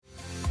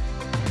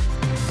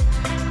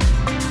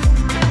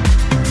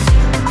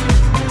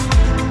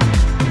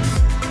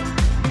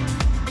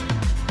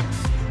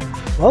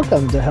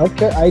Welcome to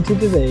Healthcare IT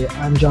Today.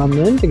 I'm John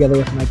Lynn, together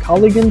with my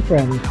colleague and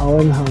friend,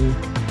 Colin Hung.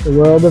 The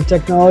world of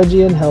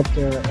technology and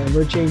healthcare are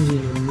ever-changing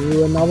in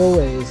new and novel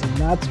ways, and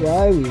that's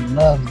why we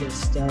love this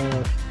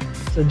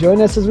stuff. So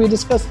join us as we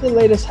discuss the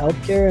latest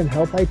healthcare and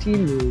health IT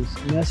news,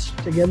 meshed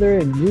together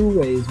in new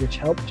ways which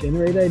help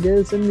generate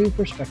ideas and new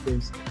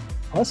perspectives.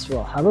 Plus,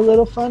 we'll have a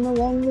little fun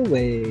along the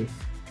way.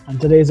 On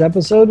today's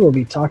episode, we'll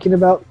be talking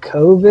about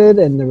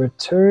COVID and the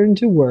return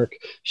to work.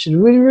 Should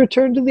we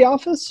return to the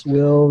office?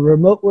 Will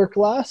remote work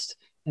last?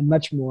 And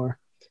much more.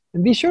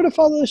 And be sure to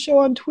follow the show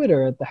on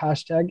Twitter at the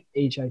hashtag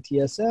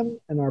HITSM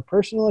and our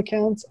personal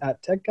accounts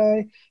at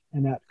TechGuy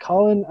and at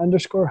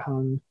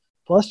Colin_Hung.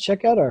 Plus,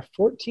 check out our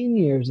 14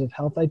 years of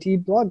Health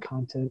IT blog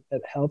content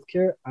at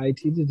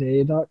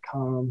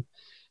healthcareittoday.com.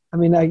 I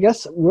mean, I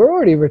guess we're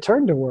already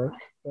returned to work,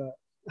 but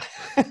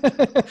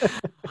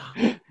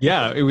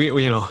Yeah,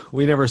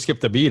 we never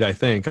skipped a beat, I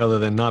think, other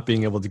than not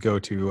being able to go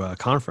to a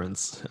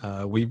conference.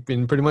 We've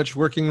been pretty much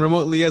working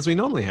remotely as we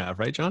normally have,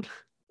 right, John?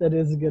 that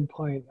is a good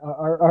point.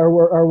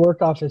 Our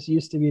work office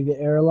used to be the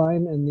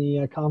airline and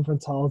the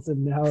conference halls,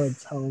 and now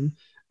it's home.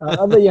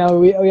 But yeah,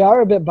 we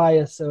are a bit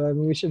biased, so I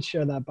mean, we should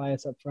share that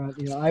bias up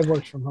front. I've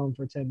worked from home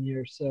for 10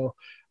 years, so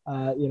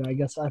I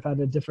guess I've had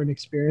a different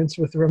experience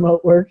with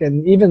remote work,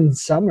 and even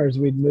summers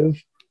we'd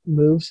move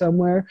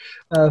somewhere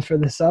for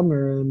the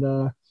summer,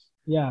 and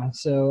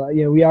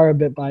we are a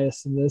bit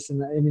biased in this.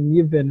 And I mean,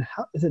 you've been,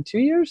 is it 2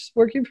 years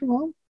working from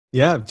home?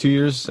 Yeah, 2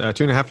 years,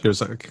 2.5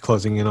 years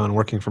closing in on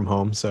working from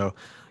home. So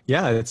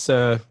yeah, it's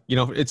so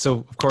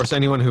of course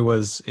anyone who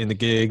was in the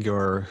gig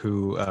or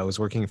who was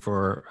working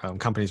for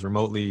companies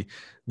remotely,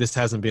 this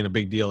hasn't been a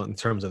big deal in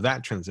terms of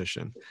that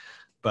transition.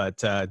 But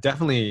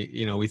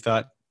definitely, we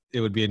thought it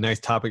would be a nice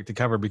topic to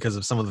cover because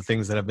of some of the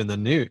things that have been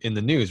in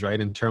the news,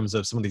 right? In terms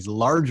of some of these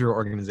larger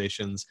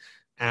organizations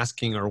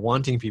asking or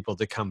wanting people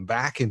to come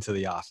back into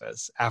the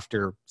office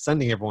after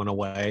sending everyone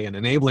away and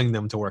enabling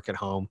them to work at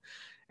home.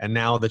 And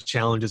now the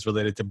challenge is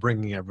related to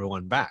bringing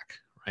everyone back,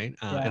 right?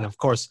 Yeah. And of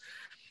course,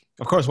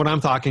 what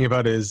I'm talking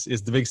about is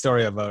the big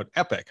story about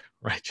Epic,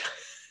 right?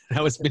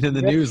 That was been in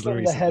the news from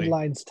recently. The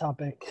headlines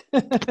topic.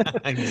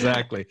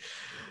 Exactly.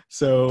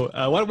 So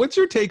what's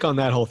your take on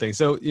that whole thing?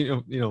 So,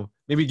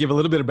 maybe give a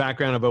little bit of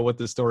background about what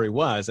the story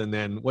was, and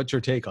then what's your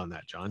take on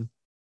that, John?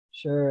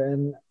 Sure.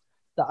 And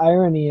the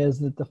irony is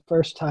that the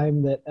first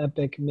time that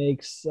Epic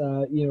makes,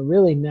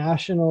 really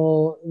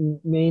national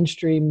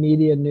mainstream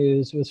media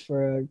news was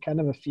for a kind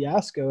of a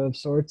fiasco of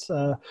sorts.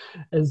 That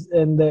is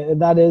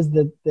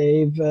that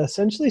they've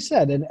essentially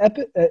said, and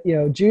Epic,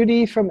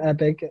 Judy from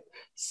Epic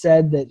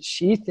said that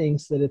she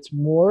thinks that it's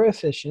more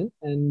efficient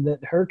and that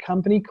her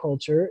company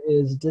culture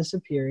is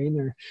disappearing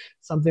or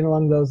something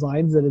along those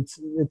lines, that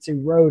it's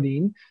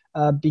eroding.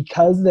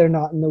 Because they're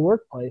not in the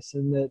workplace,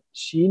 and that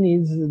she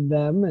needs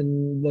them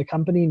and the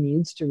company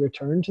needs to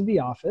return to the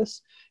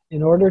office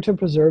in order to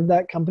preserve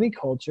that company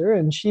culture.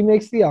 And she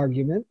makes the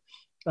argument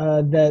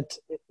that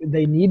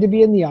they need to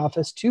be in the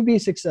office to be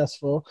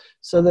successful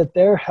so that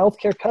their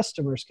healthcare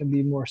customers can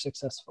be more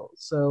successful.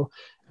 So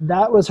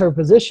that was her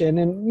position.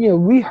 And,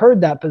 we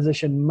heard that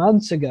position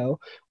months ago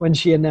when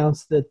she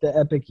announced that the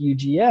Epic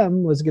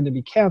UGM was going to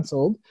be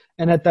canceled.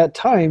 And at that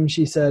time,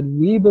 she said,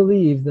 we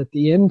believe that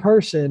the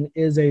in-person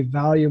is a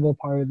valuable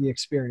part of the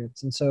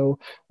experience. And so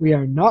we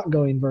are not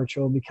going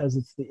virtual because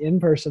it's the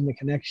in-person, the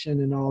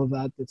connection and all of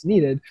that that's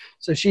needed.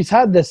 So she's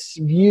had this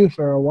view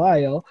for a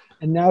while,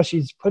 and now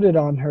she's put it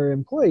on her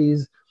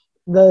employees.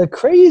 The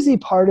crazy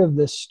part of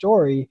this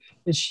story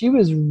is she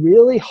was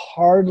really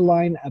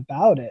hardline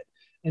about it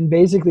and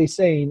basically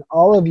saying,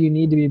 all of you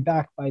need to be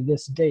back by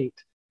this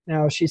date.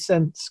 Now, she's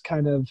since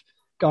kind of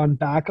gone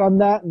back on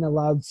that and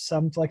allowed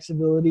some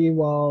flexibility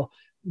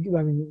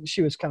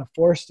she was kind of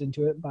forced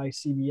into it by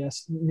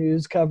CBS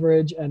News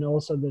coverage and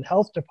also the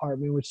health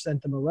department, which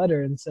sent them a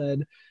letter and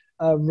said,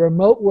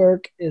 remote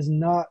work is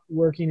not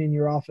working in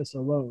your office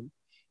alone,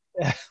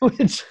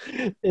 which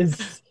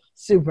is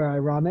super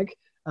ironic.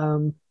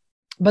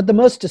 But the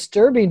most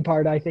disturbing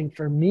part, I think,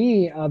 for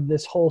me of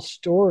this whole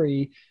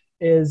story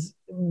is,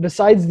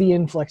 besides the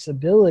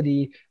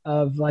inflexibility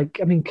of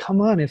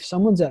come on, if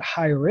someone's at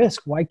high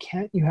risk, why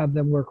can't you have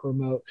them work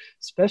remote?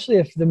 Especially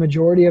if the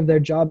majority of their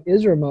job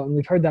is remote. And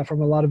we've heard that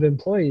from a lot of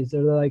employees.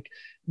 They're like,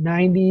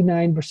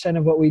 99%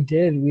 of what we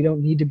did, we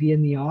don't need to be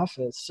in the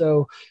office.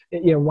 So,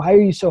 why are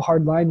you so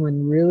hardline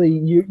when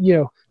really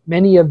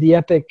many of the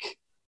Epic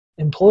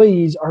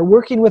employees are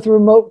working with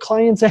remote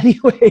clients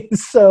anyway?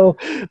 So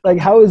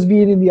how is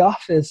being in the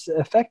office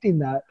affecting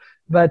that?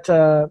 But,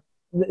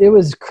 it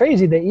was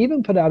crazy. They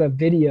even put out a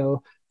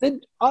video that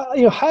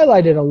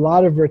highlighted a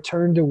lot of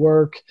return to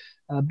work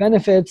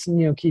benefits,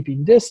 and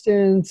keeping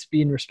distance,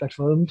 being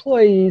respectful of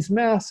employees,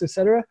 masks,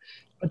 etc.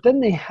 But then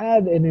they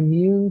had an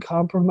immune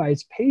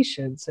compromised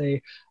patient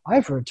say,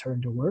 "I've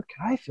returned to work.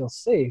 I feel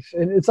safe."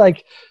 And it's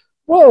like,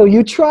 whoa!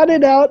 You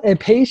trotted out a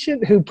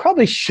patient who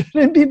probably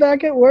shouldn't be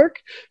back at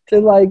work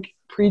to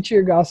preach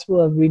your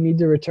gospel of we need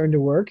to return to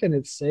work and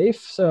it's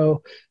safe.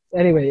 So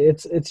anyway,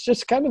 it's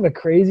just kind of a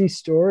crazy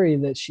story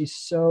that she's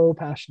so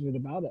passionate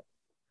about it.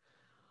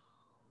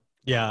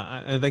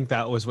 Yeah, I think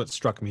that was what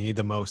struck me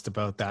the most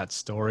about that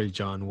story,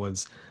 John,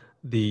 was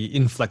the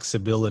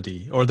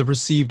inflexibility or the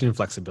perceived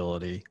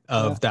inflexibility Yeah,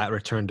 of that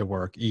return to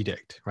work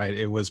edict, right?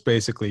 It was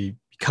basically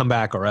come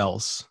back or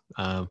else.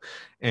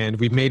 And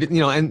we've made it,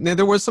 and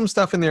there was some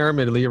stuff in there,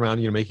 admittedly,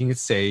 around, making it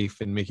safe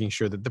and making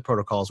sure that the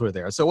protocols were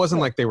there. So it wasn't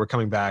yeah, like they were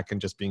coming back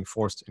and just being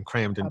forced and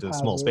crammed into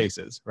small haphazard.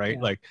 spaces, right?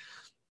 Yeah, Like,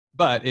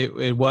 but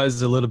it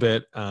was a little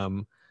bit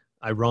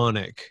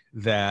ironic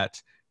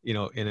that in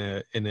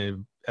a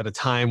at a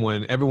time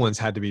when everyone's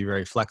had to be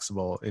very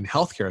flexible in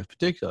healthcare,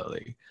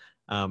 particularly,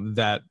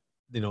 that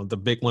one of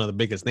the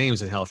biggest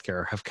names in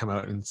healthcare have come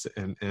out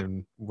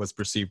and was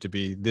perceived to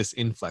be this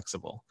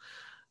inflexible.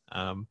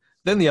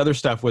 Then the other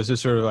stuff was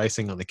just sort of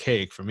icing on the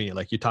cake for me.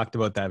 Like, you talked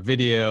about that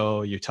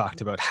video, you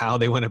talked about how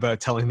they went about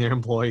telling their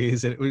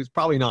employees, and it was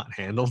probably not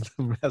handled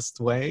the best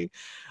way.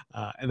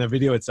 And the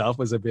video itself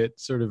was a bit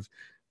sort of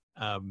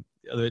a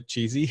bit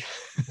cheesy.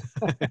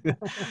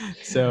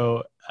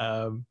 So,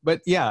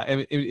 but yeah, I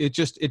mean, it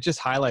just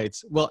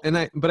highlights, well,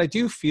 but I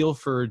do feel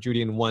for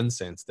Judy in one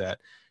sense that,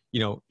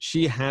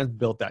 she has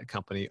built that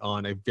company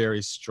on a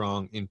very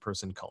strong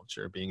in-person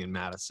culture, being in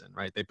Madison,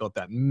 right? They built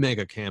that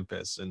mega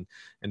campus and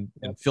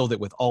yep. filled it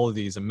with all of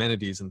these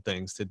amenities and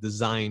things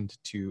designed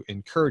to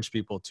encourage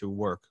people to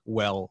work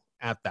well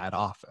at that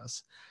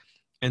office.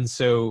 And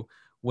so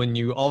when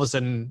you all of a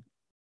sudden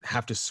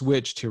have to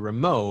switch to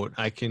remote,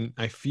 I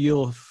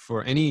feel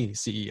for any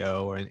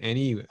CEO or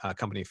any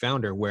company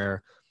founder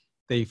where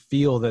they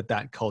feel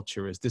that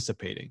culture is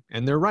dissipating.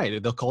 And they're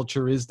right. The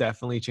culture is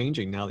definitely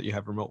changing now that you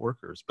have remote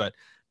workers, but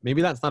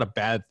maybe that's not a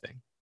bad thing,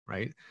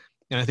 right?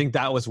 And I think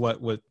that was what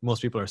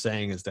most people are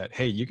saying, is that,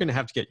 hey, you're going to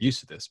have to get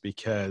used to this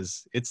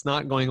because it's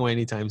not going away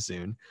anytime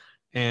soon.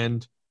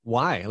 And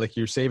why? Like,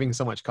 you're saving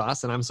so much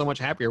cost, and I'm so much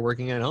happier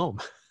working at home.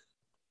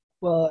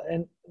 Well,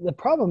 and the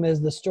problem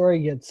is the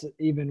story gets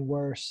even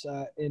worse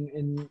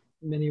in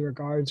many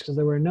regards, because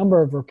there were a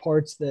number of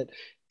reports that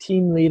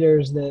team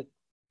leaders that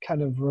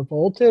kind of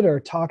revolted or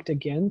talked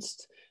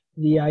against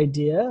the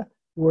idea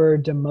were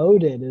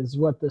demoted, is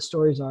what the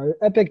stories are.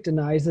 Epic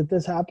denies that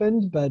this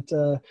happened, but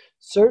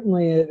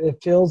certainly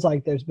it feels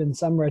like there's been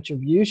some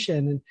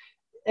retribution.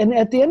 And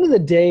at the end of the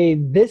day,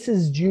 this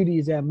is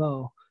Judy's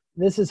MO.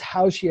 This is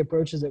how she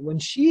approaches it. When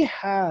she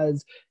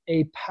has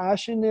a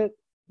passionate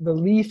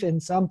belief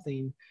in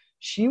something,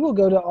 she will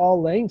go to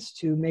all lengths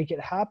to make it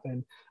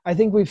happen. I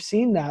think we've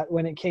seen that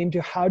when it came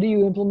to how do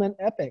you implement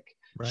Epic.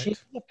 She Right.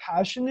 has a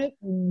passionate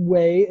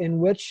way in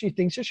which she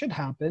thinks it should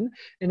happen.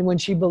 And when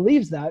she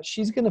believes that,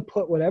 she's going to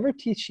put whatever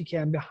teeth she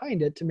can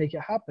behind it to make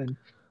it happen.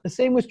 The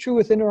same was true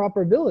with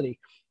interoperability.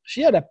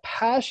 She had a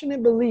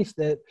passionate belief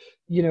that,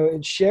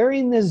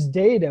 sharing this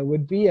data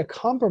would be a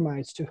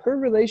compromise to her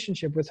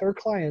relationship with her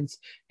clients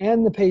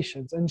and the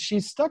patients. And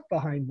she's stuck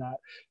behind that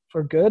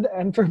for good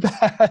and for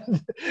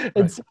bad. And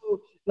Right. so,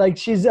 like,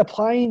 she's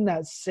applying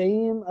that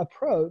same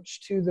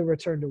approach to the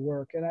return to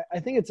work. And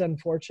I think it's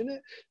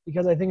unfortunate,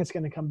 because I think it's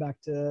going to come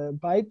back to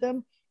bite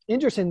them.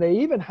 Interesting, they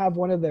even have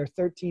one of their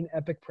 13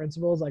 epic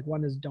principles. Like,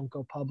 one is don't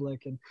go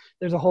public, and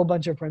there's a whole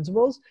bunch of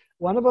principles.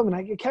 One of them, and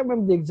I can't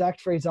remember the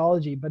exact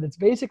phraseology, but it's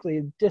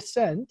basically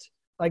dissent.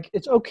 Like,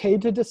 it's okay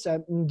to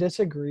dissent and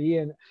disagree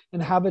and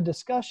have a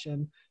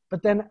discussion,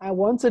 but then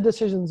once a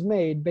decision's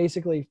made,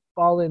 basically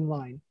fall in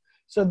line.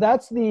 So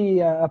that's the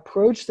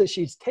approach that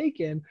she's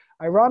taken.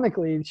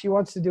 Ironically, she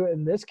wants to do it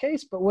in this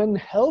case, but when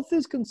health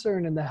is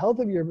concerned and the health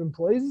of your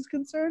employees is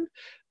concerned,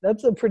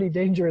 that's a pretty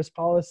dangerous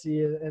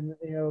policy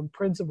and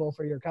principle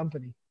for your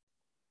company.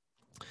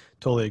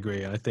 Totally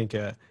agree. I think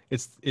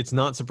it's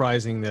not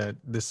surprising that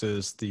this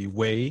is the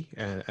way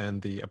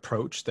and the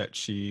approach that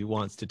she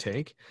wants to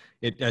take.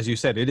 It, as you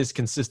said, it is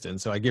consistent,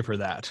 so I give her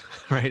that.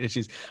 Right?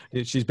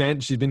 And she's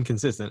been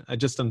consistent.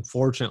 Just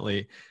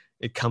unfortunately,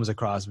 it comes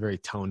across very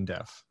tone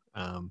deaf.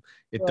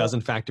 It Well,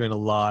 doesn't factor in a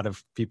lot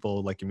of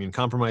people, like immune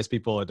compromised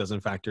people. It doesn't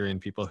factor in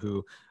people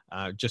who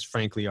just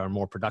frankly are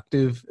more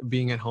productive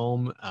being at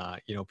home.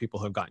 People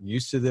who have gotten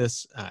used to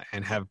this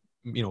and have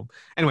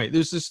anyway,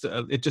 there's just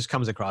it just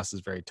comes across as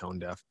very tone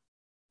deaf.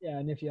 yeah,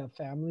 and if you have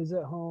families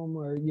at home,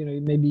 or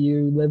maybe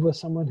you live with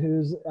someone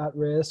who's at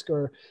risk,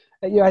 or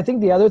I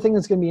think the other thing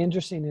that's going to be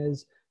interesting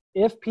is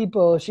if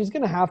she's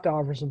going to have to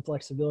offer some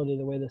flexibility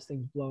the way this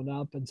thing's blown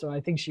up, and so I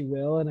think she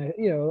will, and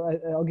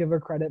I'll give her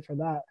credit for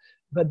that.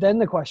 But then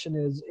the question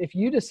is, if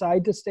you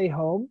decide to stay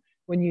home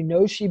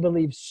when she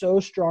believes so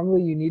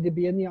strongly you need to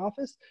be in the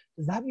office,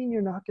 does that mean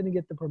you're not going to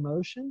get the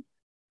promotion?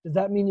 Does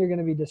that mean you're going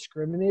to be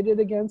discriminated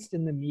against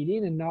in the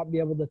meeting and not be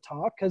able to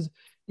talk? Because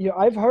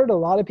I've heard a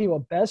lot of people,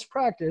 best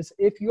practice,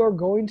 if you're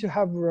going to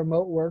have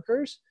remote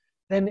workers,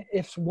 then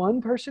if one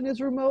person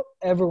is remote,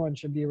 everyone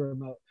should be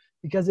remote.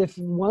 Because if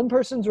one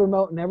person's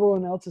remote and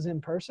everyone else is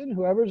in person,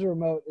 whoever's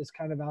remote is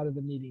kind of out of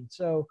the meeting.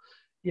 So,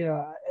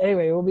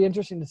 anyway, it will be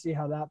interesting to see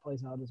how that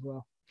plays out as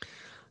well.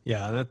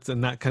 Yeah,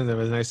 that kind of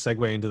a nice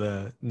segue into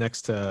the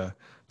next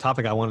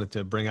topic I wanted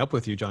to bring up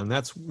with you, John.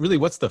 That's really,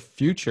 what's the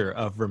future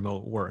of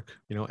remote work?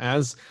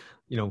 As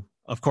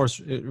of course,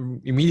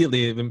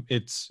 immediately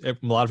a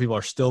lot of people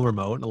are still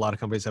remote, and a lot of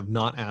companies have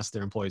not asked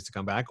their employees to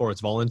come back, or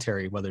it's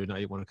voluntary whether or not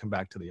you want to come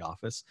back to the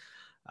office.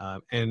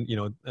 And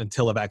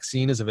until a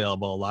vaccine is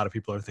available, a lot of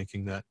people are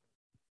thinking that,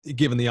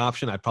 given the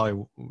option, I'd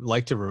probably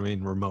like to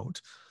remain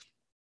remote.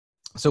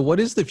 So what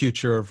is the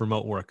future of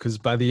remote work? Because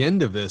by the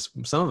end of this,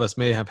 some of us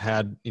may have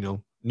had,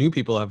 new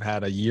people have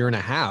had a year and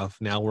a half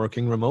now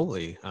working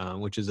remotely,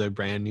 which is a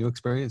brand new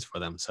experience for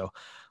them. So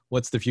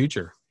what's the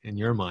future in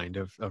your mind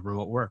of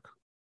remote work?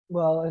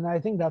 Well, and I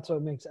think that's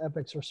what makes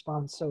Epic's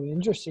response so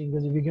interesting,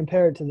 because if you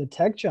compare it to the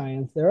tech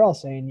giants, they're all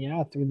saying,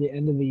 yeah, through the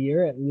end of the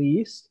year at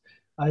least.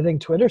 I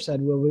think Twitter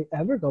said, will we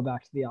ever go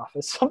back to the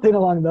office? Something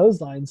along those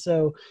lines.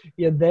 So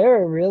yeah,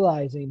 they're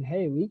realizing,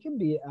 hey, we can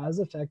be as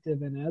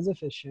effective and as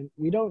efficient.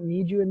 We don't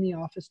need you in the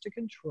office to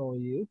control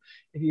you.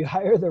 If you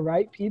hire the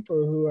right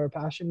people who are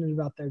passionate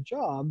about their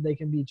job, they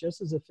can be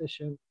just as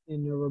efficient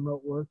in a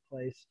remote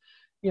workplace.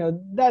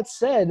 That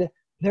said,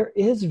 there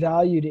is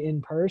value to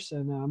in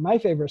person. My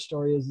favorite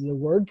story is the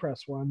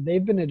WordPress one.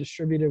 They've been a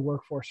distributed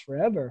workforce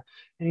forever.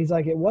 And he's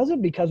like, it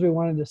wasn't because we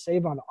wanted to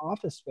save on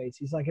office space.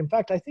 He's like, in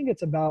fact, I think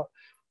it's about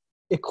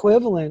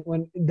equivalent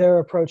when their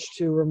approach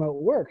to remote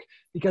work,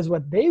 because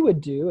what they would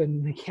do,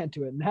 and they can't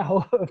do it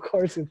now, of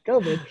course, with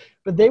COVID,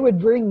 but they would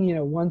bring,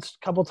 once,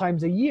 a couple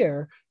times a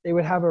year, they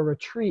would have a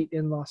retreat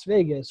in Las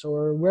Vegas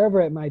or wherever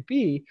it might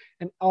be.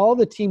 And all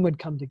the team would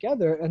come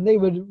together and they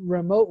would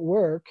remote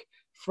work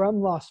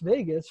from Las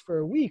Vegas for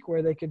a week,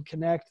 where they could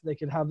connect, they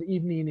could have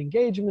evening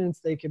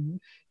engagements, they could,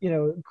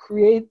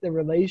 create the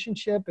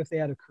relationship if they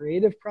had a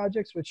creative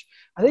projects, which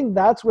I think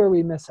that's where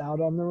we miss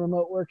out on the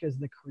remote work, is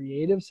the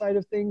creative side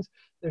of things.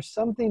 There's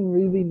something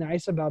really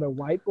nice about a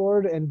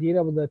whiteboard and being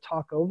able to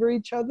talk over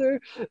each other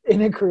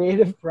in a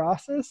creative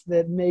process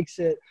that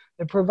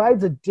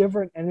provides a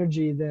different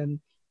energy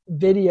than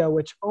video,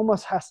 which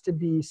almost has to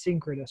be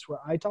synchronous, where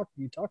I talk,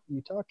 you talk,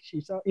 you talk,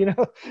 she talk,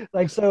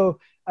 so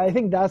I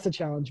think that's a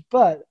challenge.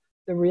 But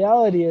the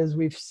reality is,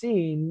 we've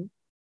seen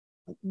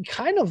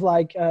kind of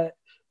like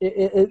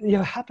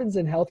it happens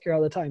in healthcare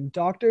all the time.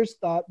 Doctors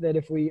thought that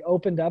if we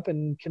opened up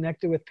and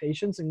connected with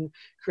patients and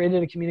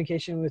created a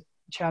communication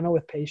channel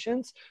with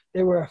patients,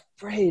 they were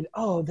afraid,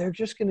 they're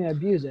just going to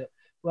abuse it.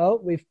 Well,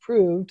 we've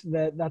proved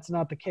that that's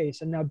not the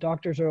case, and now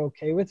doctors are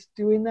okay with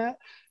doing that.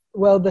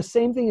 Well, the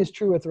same thing is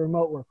true with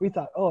remote work. We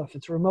thought, if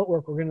it's remote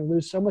work, we're going to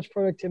lose so much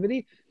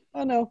productivity.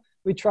 Oh, no,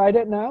 we tried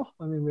it now.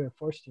 I mean, we were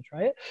forced to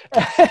try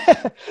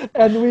it.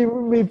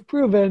 And we've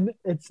proven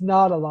it's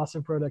not a loss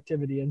of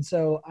productivity. And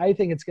so I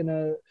think it's going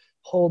to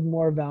hold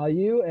more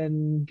value,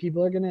 and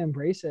people are going to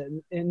embrace it.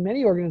 In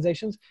many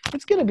organizations,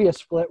 it's going to be a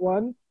split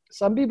one.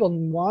 Some people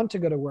want to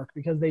go to work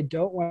because they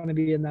don't want to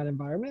be in that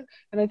environment.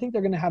 And I think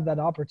they're going to have that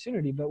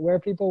opportunity. But where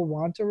people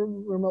want to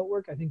remote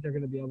work, I think they're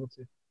going to be able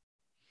to.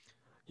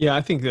 Yeah,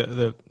 I think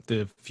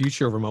the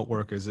future of remote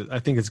work I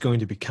think it's going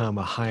to become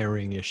a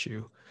hiring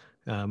issue.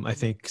 I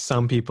think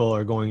some people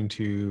are going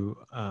to,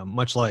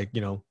 much like,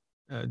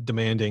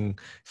 demanding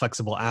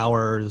flexible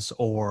hours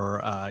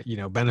or,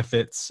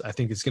 benefits. I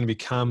think it's going to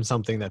become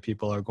something that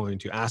people are going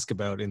to ask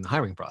about in the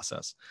hiring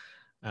process.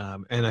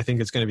 And I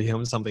think it's going to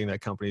become something that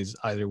companies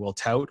either will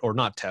tout or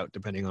not tout,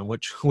 depending on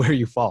where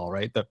you fall,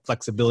 right? The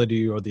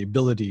flexibility or the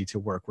ability to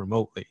work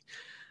remotely.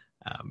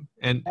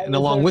 And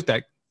along with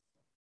that,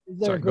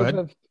 sorry, go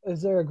ahead.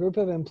 Is there a group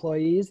of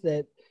employees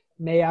that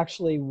may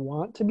actually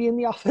want to be in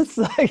the office?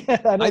 I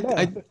don't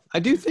know. I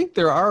do think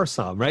there are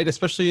some, right?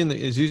 Especially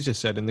as you just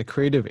said, in the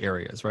creative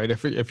areas, right?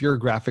 If you're a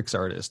graphics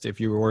artist, if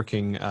you're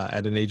working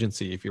at an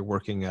agency, if you're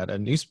working at a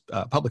news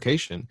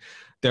publication,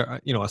 there are,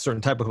 a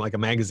certain type of, like a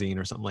magazine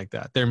or something like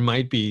that, there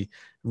might be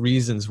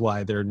reasons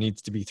why there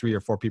needs to be 3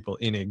 or 4 people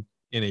in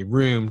a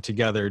room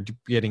together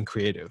getting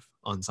creative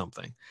on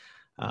something.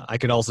 I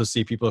could also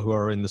see people who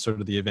are in the sort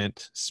of the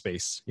event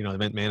space,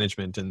 event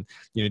management, and,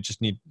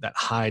 just need that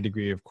high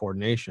degree of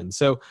coordination.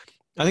 So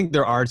I think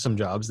there are some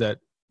jobs that,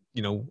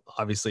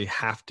 obviously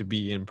have to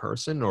be in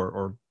person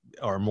or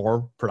are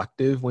more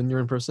productive when you're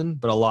in person,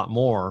 but a lot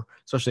more,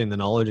 especially in the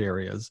knowledge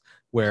areas,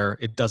 where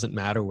it doesn't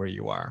matter where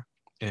you are.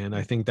 And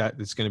I think that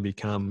it's going to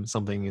become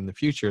something in the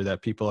future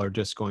that people are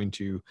just going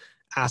to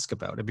ask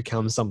about. It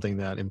becomes something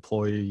that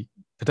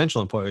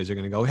potential employees are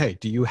going to go, hey,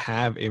 do you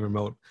have a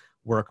remote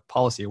work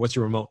policy? What's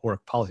your remote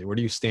work policy? Where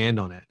do you stand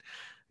on it?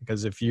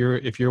 Because if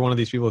you're one of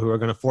these people who are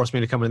going to force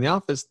me to come in the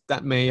office,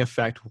 that may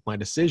affect my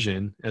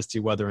decision as to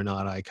whether or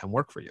not I come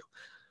work for you.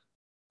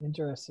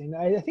 Interesting.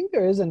 I think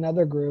there is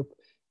another group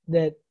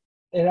that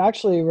it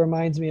actually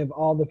reminds me of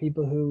all the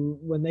people who,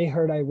 when they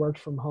heard I worked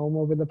from home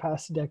over the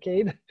past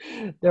decade,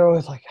 they're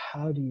always like,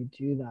 how do you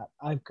do that?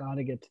 I've got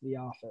to get to the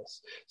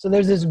office. So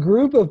there's this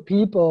group of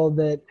people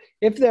that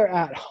if they're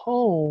at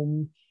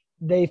home,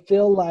 they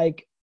feel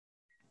like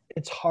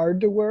it's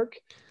hard to work.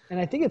 And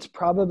I think it's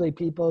probably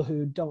people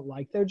who don't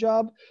like their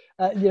job,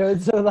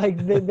 so like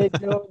they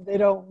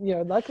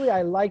don't, luckily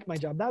I like my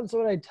job. That's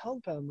what I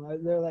tell them.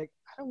 They're like,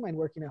 I don't mind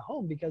working at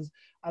home because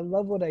I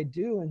love what I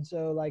do. And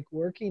so like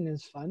working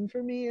is fun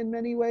for me in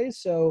many ways.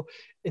 So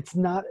it's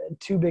not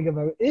too big of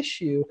an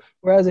issue.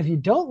 Whereas if you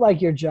don't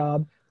like your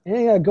job,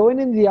 And yeah, going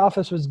into the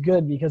office was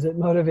good because it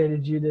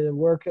motivated you to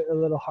work a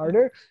little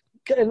harder.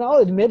 And I'll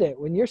admit it,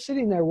 when you're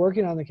sitting there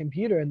working on the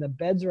computer and the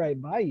bed's right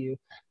by you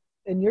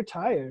and you're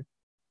tired,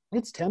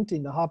 it's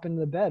tempting to hop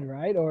into the bed,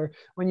 right? Or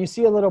when you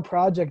see a little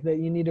project that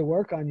you need to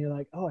work on, you're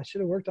like, oh, I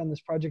should have worked on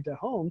this project at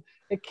home.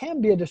 It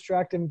can be a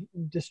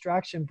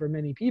distraction for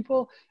many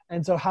people.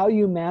 And so how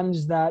you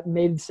manage that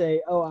made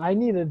say, oh, I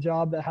need a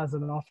job that has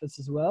an office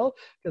as well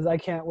because I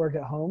can't work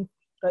at home.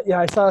 Yeah,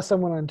 I saw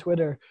someone on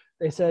Twitter.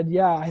 They said,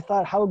 yeah, I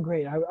thought how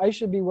great. I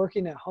should be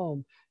working at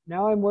home.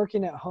 Now I'm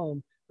working at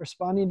home,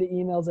 responding to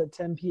emails at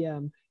 10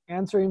 p.m.,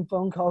 answering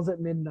phone calls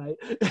at midnight.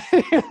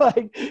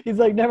 He's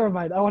like, never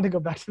mind. I want to go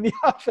back to the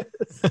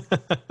office.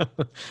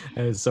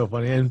 That is so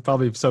funny, and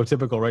probably so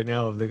typical right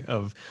now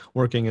of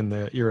working in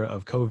the era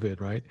of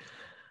COVID, right?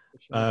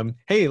 Sure.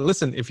 Hey,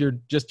 listen, if you're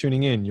just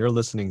tuning in, you're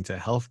listening to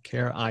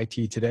Healthcare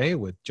IT Today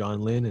with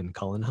John Lynn and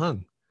Colin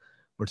Hung.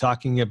 We're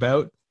talking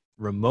about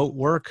remote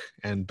work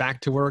and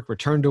back to work,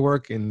 return to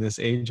work in this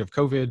age of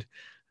COVID,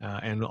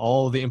 and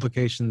all the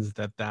implications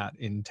that that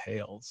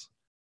entails.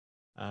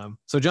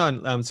 So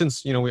John,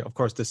 since, of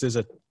course, this is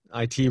a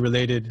IT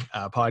related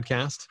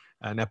podcast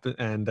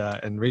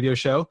and radio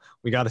show,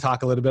 we got to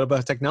talk a little bit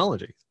about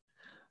technology.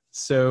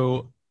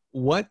 So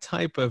what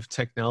type of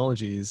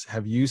technologies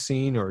have you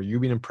seen or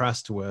you've been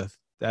impressed with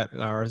that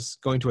are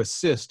going to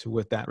assist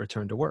with that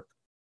return to work?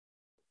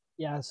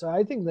 Yeah, so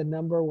I think the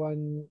number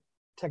one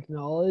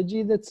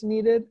technology that's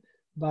needed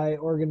by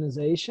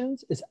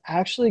organizations is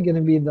actually going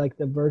to be like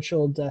the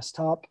virtual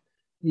desktop,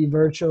 the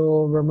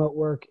virtual remote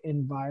work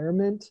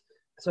environment.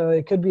 So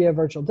it could be a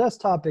virtual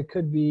desktop, it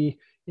could be,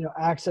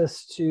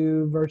 access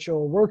to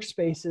virtual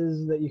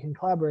workspaces that you can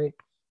collaborate.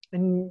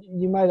 And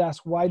you might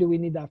ask, why do we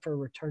need that for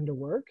return to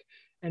work?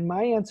 And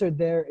my answer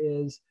there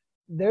is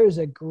there's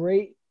a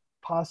great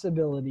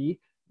possibility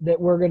that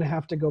we're going to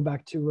have to go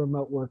back to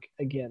remote work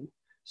again.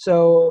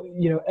 So,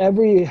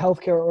 every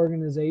healthcare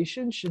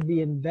organization should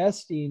be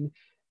investing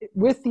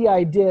with the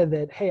idea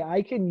that, hey,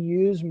 I can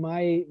use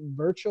my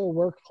virtual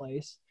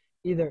workplace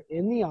either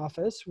in the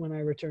office when I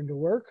return to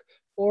work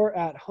or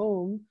at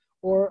home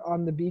or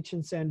on the beach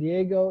in San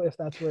Diego, if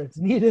that's where it's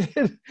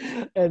needed.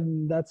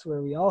 And that's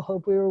where we all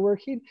hope we were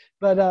working.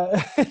 But,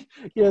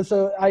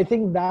 so I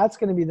think that's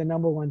going to be the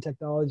number one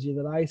technology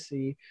that I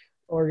see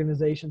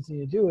organizations need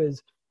to do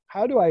is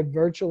how do I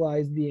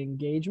virtualize the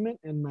engagement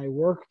in my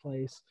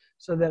workplace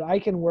so that I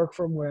can work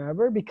from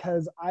wherever?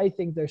 Because I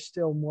think there's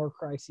still more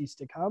crises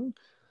to come,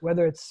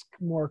 whether it's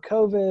more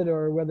COVID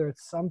or whether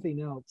it's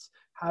something else.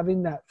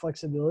 Having that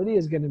flexibility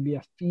is going to be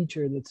a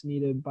feature that's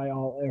needed by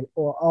all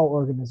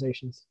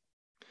organizations.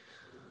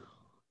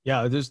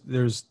 Yeah,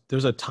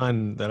 there's a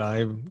ton that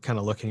I'm kind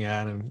of looking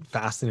at and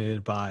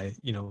fascinated by.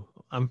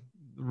 I'm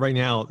right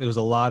now, there's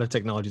a lot of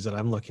technologies that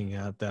I'm looking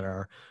at that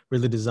are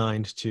really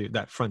designed to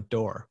that front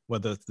door,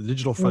 whether it's the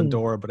digital front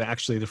door, but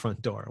actually the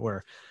front door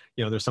where,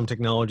 there's some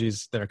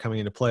technologies that are coming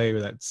into play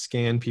that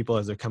scan people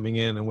as they're coming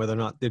in and whether or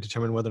not they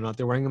determine whether or not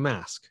they're wearing a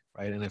mask,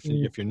 right? And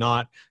if you're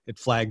not, it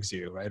flags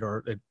you, right?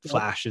 Or it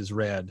flashes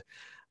red.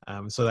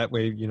 So that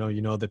way, you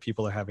know that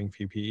people are having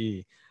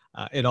PPE.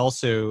 It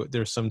also,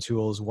 there's some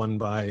tools, one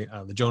by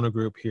the Jonah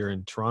Group here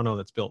in Toronto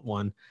that's built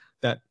one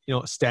that,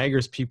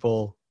 staggers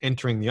people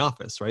entering the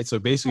office, right? So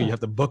basically you have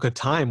to book a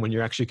time when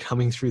you're actually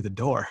coming through the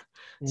door.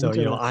 So,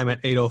 I'm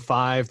at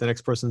 8:05, the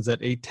next person's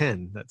at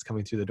 8:10 that's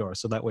coming through the door.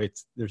 So that way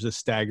there's a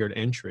staggered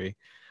entry.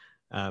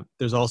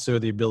 There's also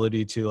the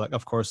ability to, like,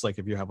 of course, like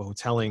if you have a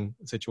hoteling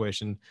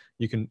situation,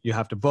 you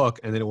have to book,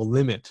 and then it will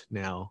limit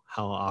now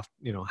how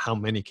often, how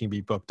many can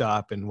be booked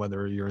up and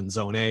whether you're in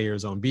zone A or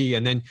zone B.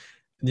 And then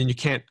you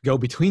can't go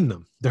between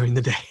them during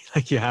the day.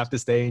 Like you have to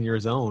stay in your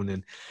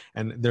zone,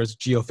 and there's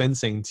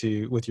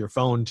geofencing with your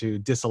phone to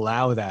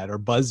disallow that or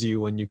buzz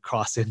you when you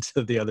cross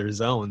into the other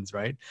zones,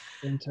 right?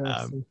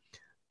 Interesting.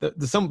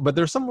 But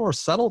there's some more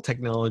subtle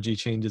technology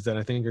changes that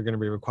I think are going to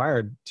be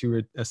required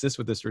to assist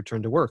with this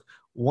return to work.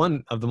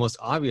 One of the most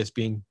obvious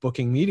being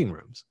booking meeting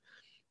rooms,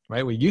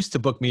 right? We used to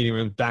book meeting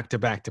rooms back to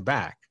back to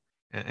back.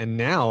 And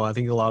now I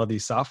think a lot of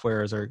these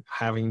softwares are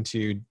having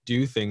to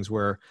do things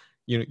where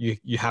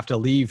you have to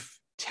leave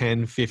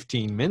 10,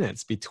 15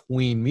 minutes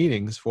between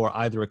meetings for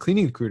either a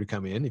cleaning crew to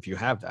come in, if you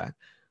have that,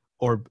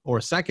 or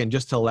second,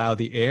 just to allow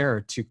the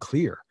air to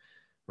clear,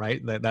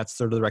 right? That's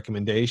sort of the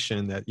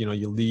recommendation that, you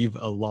leave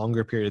a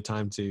longer period of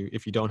time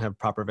if you don't have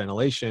proper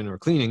ventilation or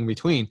cleaning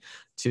between,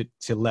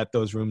 to let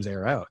those rooms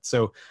air out.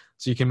 So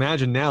you can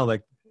imagine now,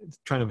 like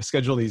trying to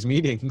schedule these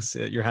meetings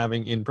that you're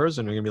having in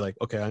person, you're gonna be like,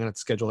 okay, I'm gonna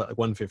schedule it at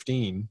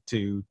 1:15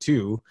 to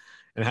 2.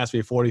 And it has to be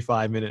a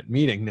 45-minute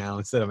meeting now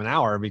instead of an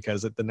hour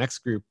because the next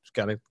group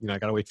got to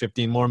wait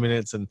 15 more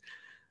minutes. And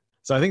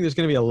so I think there's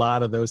going to be a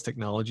lot of those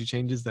technology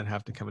changes that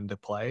have to come into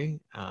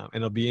play. And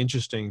it'll be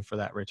interesting for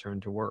that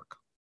return to work.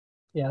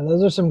 Yeah,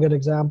 those are some good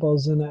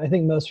examples. And I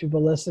think most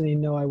people listening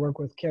know I work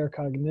with Care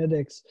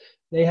Cognitics.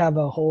 They have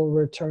a whole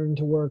return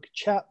to work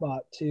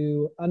chatbot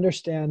to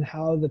understand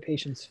how the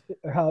patients,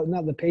 or how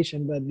not the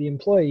patient, but the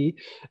employee.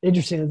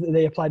 Interesting that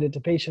they applied it to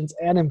patients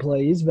and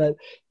employees, but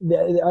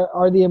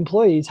are the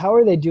employees, how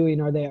are they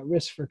doing? Are they at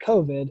risk for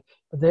COVID?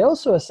 But they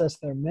also assess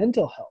their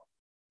mental health,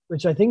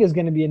 which I think is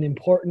going to be an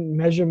important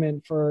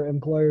measurement for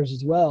employers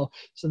as well.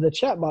 So the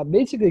chatbot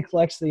basically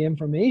collects the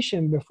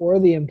information before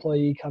the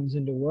employee comes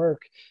into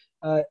work.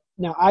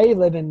 Now, I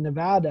live in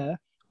Nevada,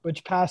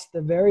 which passed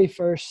the very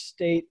first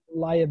state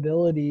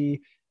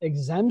liability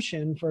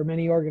exemption for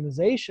many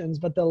organizations,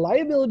 but the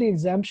liability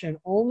exemption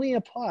only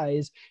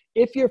applies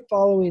if you're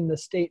following the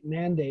state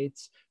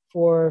mandates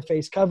for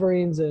face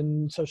coverings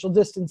and social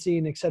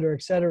distancing, et cetera,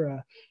 et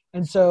cetera.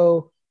 And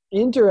so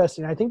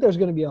interesting. I think there's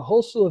going to be a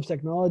whole slew of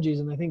technologies,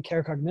 and I think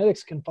Care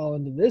Cognitics can fall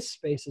into this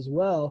space as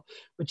well,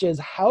 which is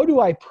how do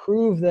I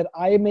prove that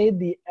I made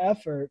the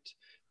effort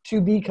to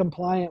be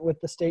compliant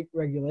with the state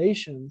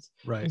regulations?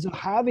 Right. And so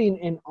having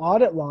an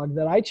audit log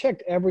that I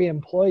checked every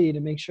employee to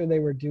make sure they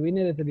were doing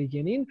it at the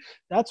beginning,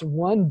 that's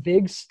one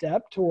big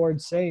step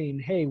towards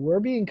saying, hey, we're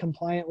being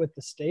compliant with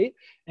the state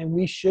and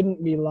we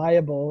shouldn't be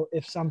liable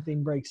if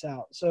something breaks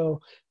out. So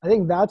I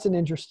think that's an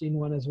interesting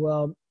one as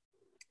well.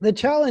 The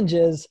challenge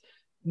is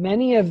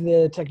many of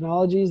the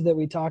technologies that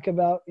we talk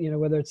about,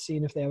 whether it's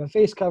seeing if they have a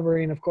face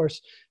covering, of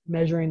course,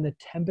 measuring the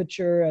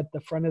temperature at the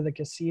front of the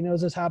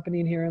casinos is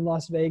happening here in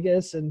Las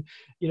Vegas. And,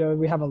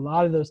 we have a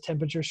lot of those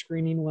temperature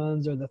screening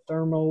ones or the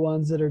thermal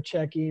ones that are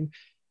checking.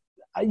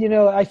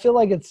 I feel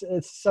like it's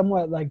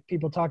somewhat like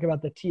people talk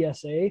about the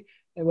TSA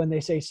and when they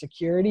say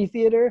security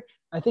theater.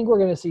 I think we're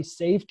going to see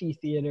safety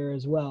theater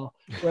as well,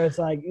 where it's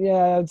like,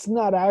 yeah, it's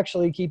not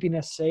actually keeping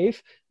us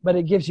safe, but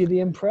it gives you the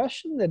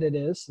impression that it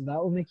is. So that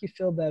will make you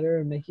feel better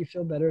and make you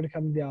feel better to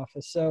come to the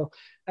office. So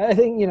I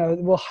think,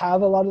 we'll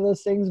have a lot of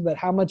those things, but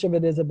how much of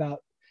it is about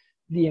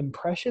the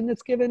impression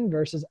that's given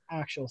versus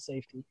actual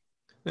safety?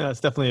 Yeah, it's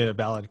definitely a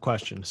valid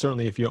question.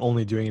 Certainly, if you're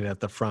only doing it at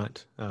the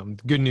front. The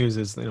good news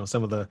is,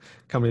 some of the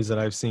companies that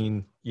I've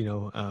seen,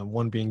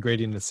 one being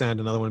Gradient Ascent,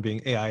 another one being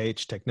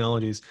AIH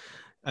Technologies,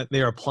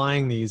 they are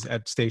applying these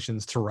at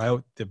stations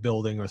throughout the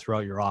building or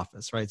throughout your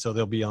office, right? So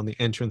they'll be on the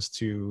entrance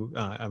to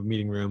a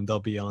meeting room. They'll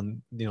be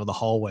on, the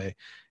hallway,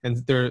 and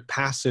they're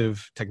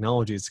passive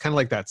technology. It's kind of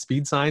like that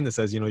speed sign that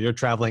says, you're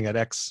traveling at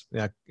X,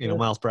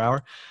 miles per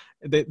hour.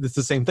 It's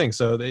the same thing.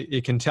 So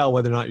it can tell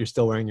whether or not you're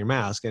still wearing your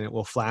mask, and it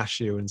will flash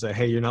you and say,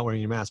 hey, you're not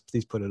wearing your mask,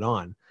 please put it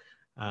on.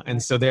 And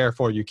so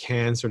therefore you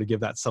can sort of give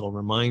that subtle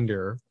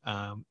reminder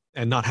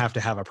and not have to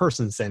have a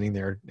person standing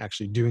there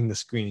actually doing the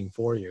screening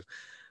for you.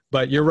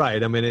 But you're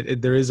right. I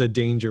mean, there is a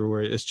danger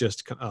where it's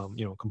just,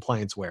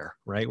 compliance wear,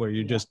 right? Where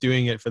you're just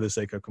doing it for the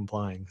sake of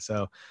complying.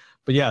 So,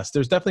 but yes,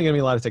 there's definitely going to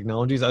be a lot of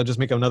technologies. I'll just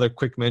make another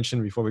quick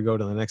mention before we go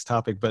to the next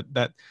topic. But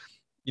that,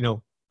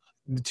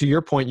 to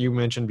your point you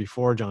mentioned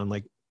before, John,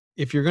 like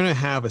if you're going to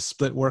have a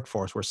split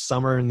workforce where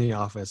some are in the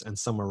office and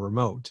some are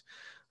remote,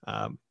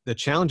 the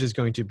challenge is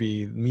going to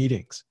be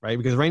meetings, right?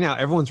 Because right now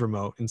everyone's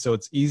remote. And so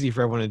it's easy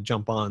for everyone to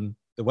jump on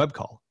the web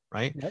call,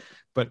 right? Yep.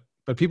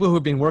 But people who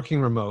have been working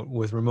remote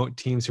with remote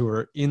teams who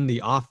are in the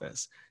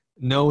office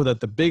know that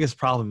the biggest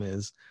problem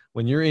is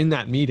when you're in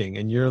that meeting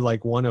and you're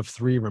like one of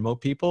 3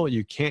 remote people,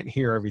 you can't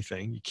hear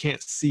everything, you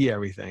can't see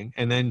everything,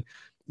 and then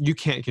you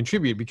can't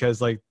contribute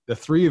because like the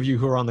 3 of you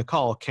who are on the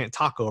call can't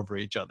talk over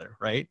each other,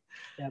 right?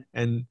 Yep.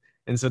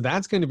 And so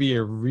that's going to be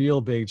a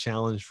real big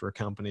challenge for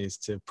companies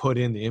to put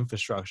in the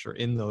infrastructure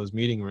in those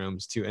meeting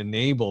rooms to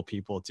enable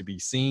people to be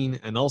seen.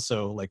 And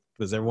also, like,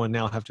 does everyone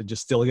now have to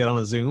just still get on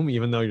a Zoom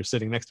even though you're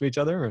sitting next to each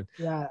other? Or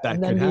Yeah. that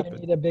And could then do you happen.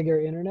 need a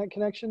bigger internet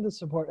connection to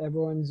support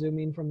everyone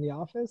Zooming from the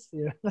office?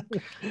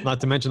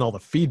 Not to mention all the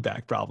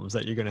feedback problems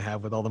that you're going to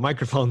have with all the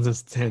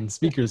microphones and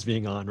speakers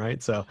being on,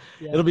 right? So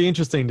Yeah. it'll be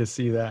interesting to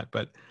see that.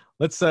 But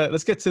let's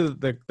get to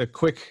the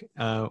quick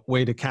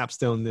way to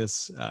capstone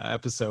this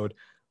episode.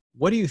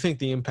 What do you think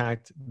the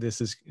impact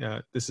this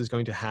is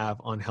going to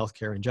have on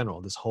healthcare in general?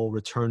 This whole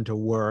return to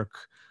work,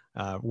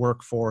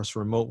 workforce,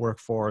 remote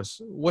workforce.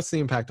 What's the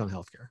impact on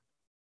healthcare?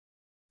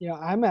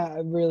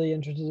 I'm really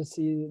interested to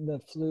see the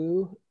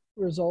flu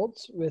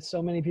results with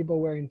so many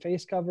people wearing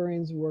face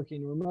coverings,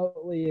 working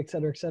remotely, et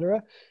cetera, et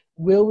cetera.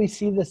 Will we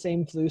see the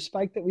same flu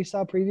spike that we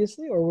saw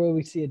previously, or will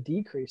we see a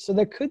decrease?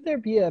 So could there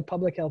be a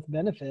public health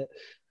benefit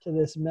to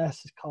this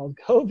mess called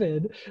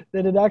COVID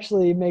that it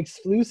actually makes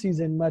flu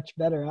season much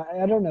better?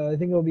 I don't know. I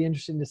think it'll be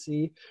interesting to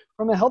see.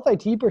 From a health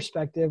IT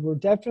perspective, we're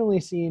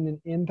definitely seeing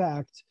an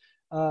impact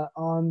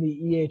on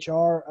the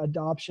EHR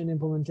adoption,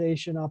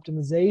 implementation,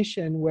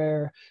 optimization,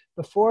 where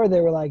before they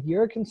were like,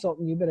 you're a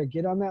consultant, you better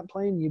get on that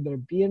plane, you better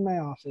be in my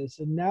office.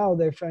 And now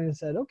they're finally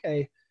said,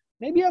 okay,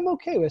 maybe I'm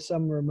okay with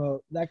some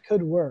remote. That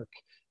could work.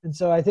 And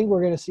so I think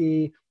we're going to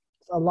see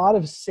a lot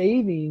of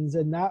savings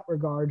in that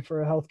regard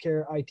for a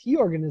healthcare IT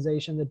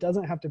organization that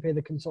doesn't have to pay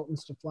the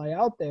consultants to fly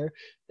out there.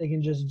 They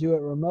can just do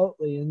it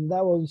remotely, and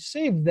that will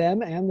save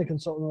them and the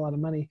consultant a lot of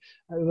money.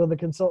 Will the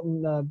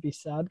consultant be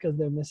sad because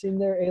they're missing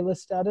their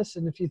A-list status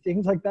and a few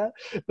things like that?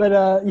 But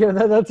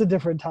that's a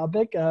different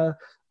topic.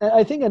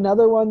 I think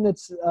another one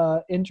that's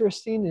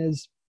interesting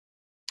is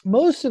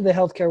most of the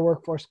healthcare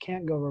workforce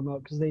can't go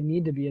remote because they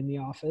need to be in the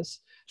office.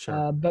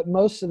 Sure. But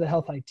most of the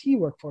health IT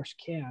workforce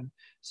can.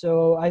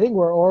 So I think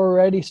we're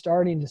already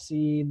starting to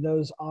see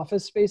those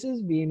office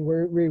spaces being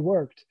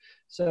reworked.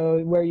 So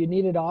where you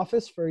needed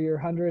office for your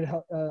 100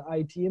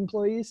 IT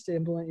employees to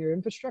implement your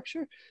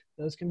infrastructure,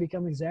 those can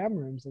become exam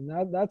rooms. And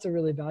that's a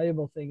really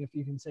valuable thing if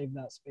you can save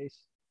that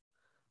space.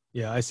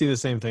 Yeah, I see the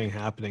same thing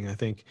happening. I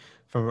think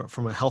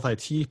from a health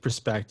IT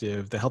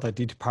perspective, the health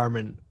IT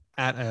department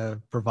at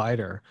a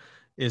provider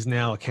is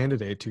now a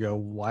candidate to go,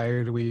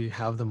 why do we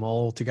have them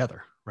all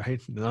together,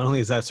 right? Not only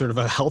is that sort of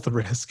a health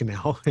risk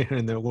now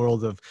in the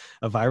world of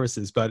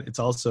viruses, but it's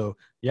also,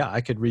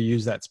 I could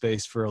reuse that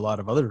space for a lot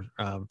of other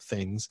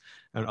things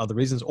and other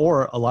reasons.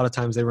 Or a lot of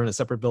times they were in a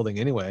separate building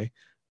anyway.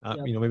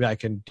 Maybe I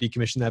can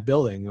decommission that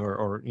building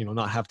or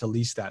not have to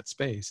lease that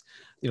space.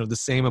 The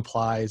same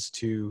applies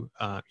to,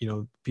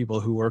 people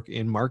who work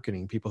in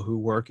marketing, people who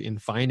work in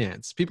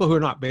finance, people who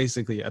are not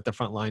basically at the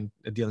front line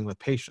dealing with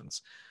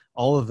patients.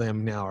 All of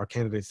them now are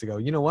candidates to go,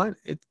 you know what,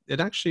 it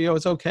actually,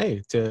 it's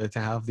okay to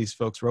have these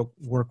folks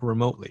work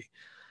remotely.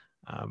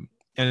 And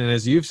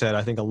as you've said,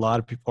 I think a lot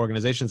of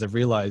organizations have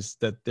realized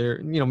that there,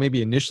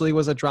 maybe initially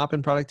was a drop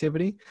in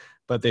productivity,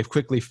 but they've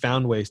quickly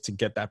found ways to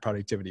get that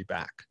productivity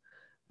back.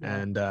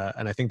 And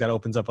I think that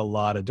opens up a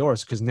lot of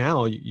doors because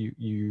now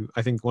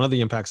I think one of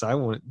the impacts I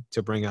want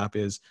to bring up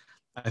is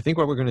I think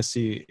what we're going to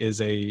see is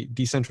a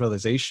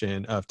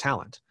decentralization of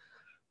talent,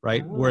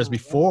 right? Whereas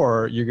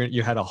before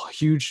you had a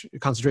huge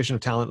concentration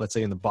of talent, let's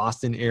say in the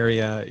Boston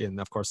area, in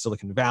of course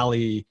Silicon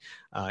Valley,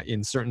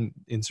 in certain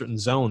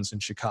zones in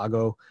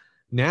Chicago.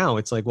 Now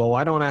it's like, well,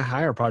 why don't I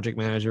hire a project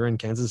manager in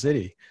Kansas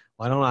City?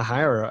 Why don't I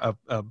hire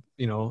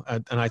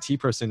an IT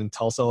person in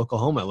Tulsa,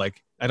 Oklahoma?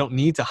 Like I don't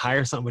need to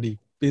hire somebody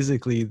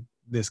physically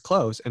this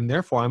close, and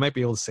therefore I might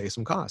be able to save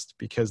some cost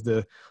because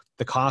the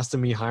cost of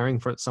me hiring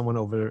for someone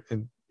over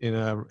in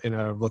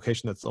a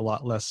location that's a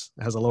lot less,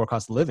 has a lower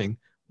cost of living,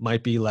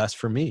 might be less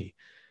for me.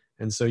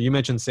 And so you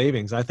mentioned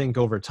savings. I think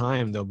over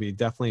time there'll be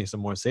definitely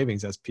some more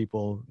savings as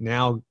people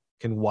now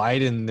can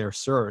widen their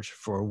search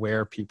for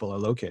where people are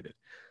located.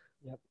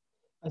 Yep.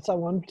 I saw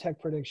one tech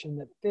prediction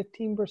that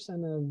 15%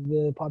 of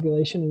the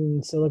population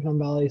in Silicon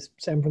Valley,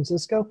 San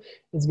Francisco,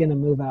 is going to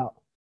move out.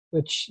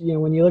 Which,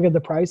 when you look at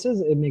the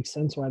prices, it makes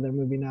sense why they're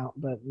moving out.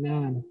 But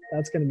man,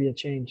 that's going to be a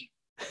change.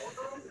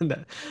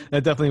 that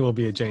definitely will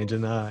be a change.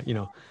 And,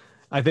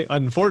 I think,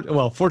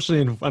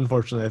 fortunately and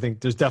unfortunately, I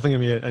think there's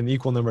definitely going to be an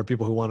equal number of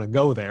people who want to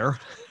go there,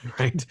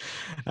 right?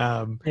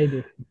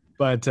 Maybe.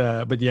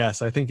 But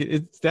yes, I think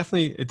it's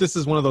definitely, this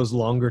is one of those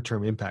longer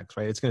term impacts,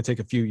 right? It's going to take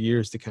a few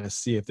years to kind of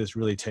see if this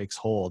really takes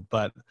hold.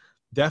 But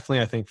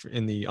definitely, I think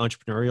in the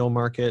entrepreneurial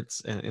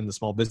markets and in the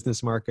small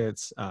business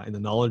markets, in the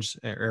knowledge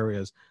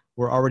areas,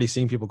 we're already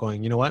seeing people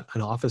going, you know what,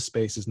 an office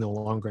space is no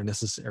longer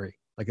necessary.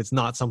 Like it's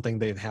not something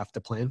they'd have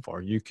to plan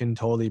for. You can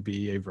totally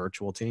be a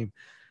virtual team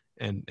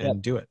and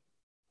do it.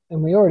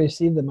 And we already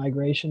see the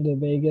migration to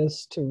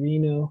Vegas, to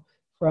Reno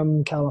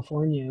from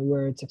California,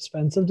 where it's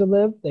expensive to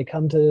live. They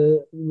come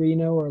to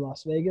Reno or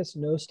Las Vegas,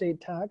 no state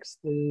tax.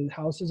 The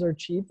houses are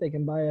cheap. They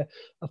can buy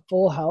a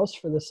full house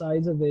for the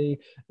size of a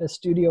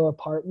studio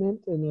apartment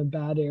in a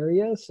bad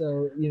area.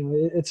 So,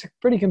 it's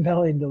pretty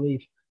compelling to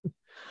leave.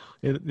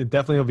 It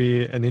definitely will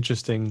be an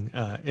interesting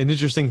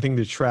thing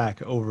to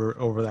track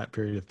over that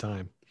period of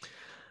time.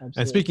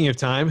 Absolutely. And speaking of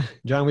time,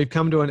 John, we've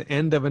come to an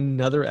end of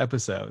another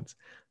episode.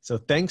 So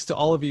thanks to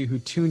all of you who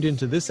tuned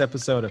into this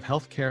episode of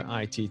Healthcare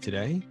IT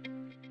Today.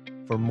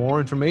 For more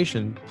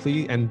information,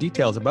 please, and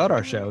details about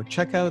our show,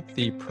 check out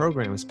the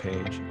programs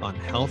page on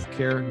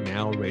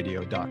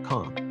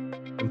healthcarenowradio.com.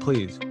 And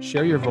please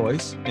share your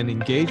voice and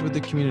engage with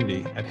the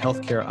community at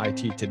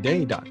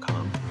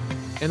healthcareittoday.com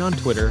and on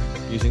Twitter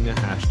using the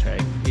hashtag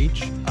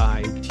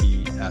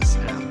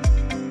HITSM.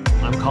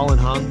 I'm Colin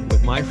Hung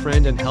with my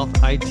friend and health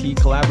IT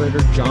collaborator,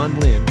 John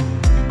Lynn.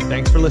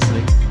 Thanks for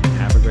listening and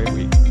have a great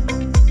week.